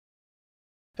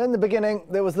In the beginning,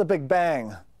 there was the Big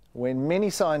Bang, when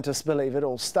many scientists believe it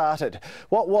all started.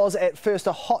 What was at first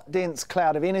a hot, dense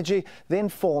cloud of energy then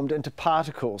formed into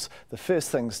particles, the first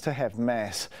things to have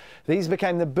mass. These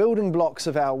became the building blocks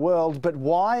of our world, but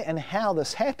why and how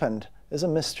this happened is a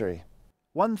mystery.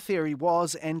 One theory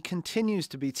was and continues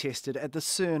to be tested at the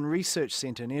CERN Research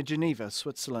Centre near Geneva,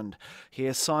 Switzerland.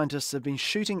 Here, scientists have been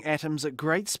shooting atoms at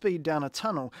great speed down a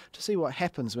tunnel to see what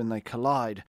happens when they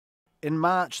collide. In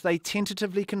March, they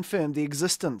tentatively confirmed the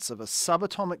existence of a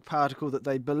subatomic particle that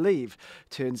they believe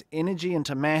turns energy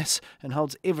into mass and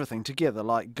holds everything together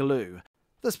like glue.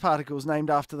 This particle is named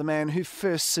after the man who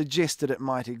first suggested it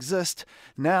might exist,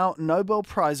 now Nobel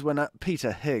Prize winner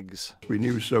Peter Higgs. We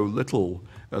knew so little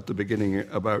at the beginning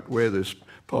about where this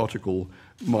particle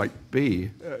might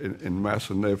be in mass,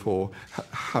 and therefore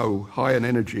how high an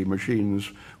energy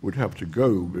machines would have to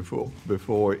go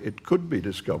before it could be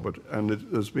discovered. And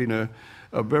there's been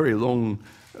a very long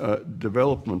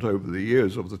development over the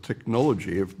years of the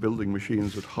technology of building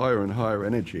machines at higher and higher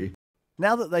energy.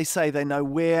 Now that they say they know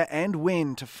where and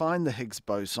when to find the Higgs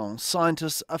boson,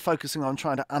 scientists are focusing on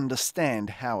trying to understand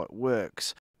how it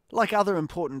works. Like other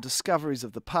important discoveries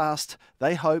of the past,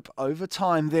 they hope over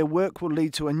time their work will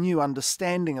lead to a new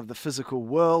understanding of the physical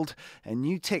world and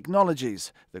new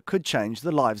technologies that could change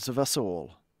the lives of us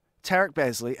all. Tarek,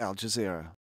 Bazley, Al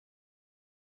Jazeera.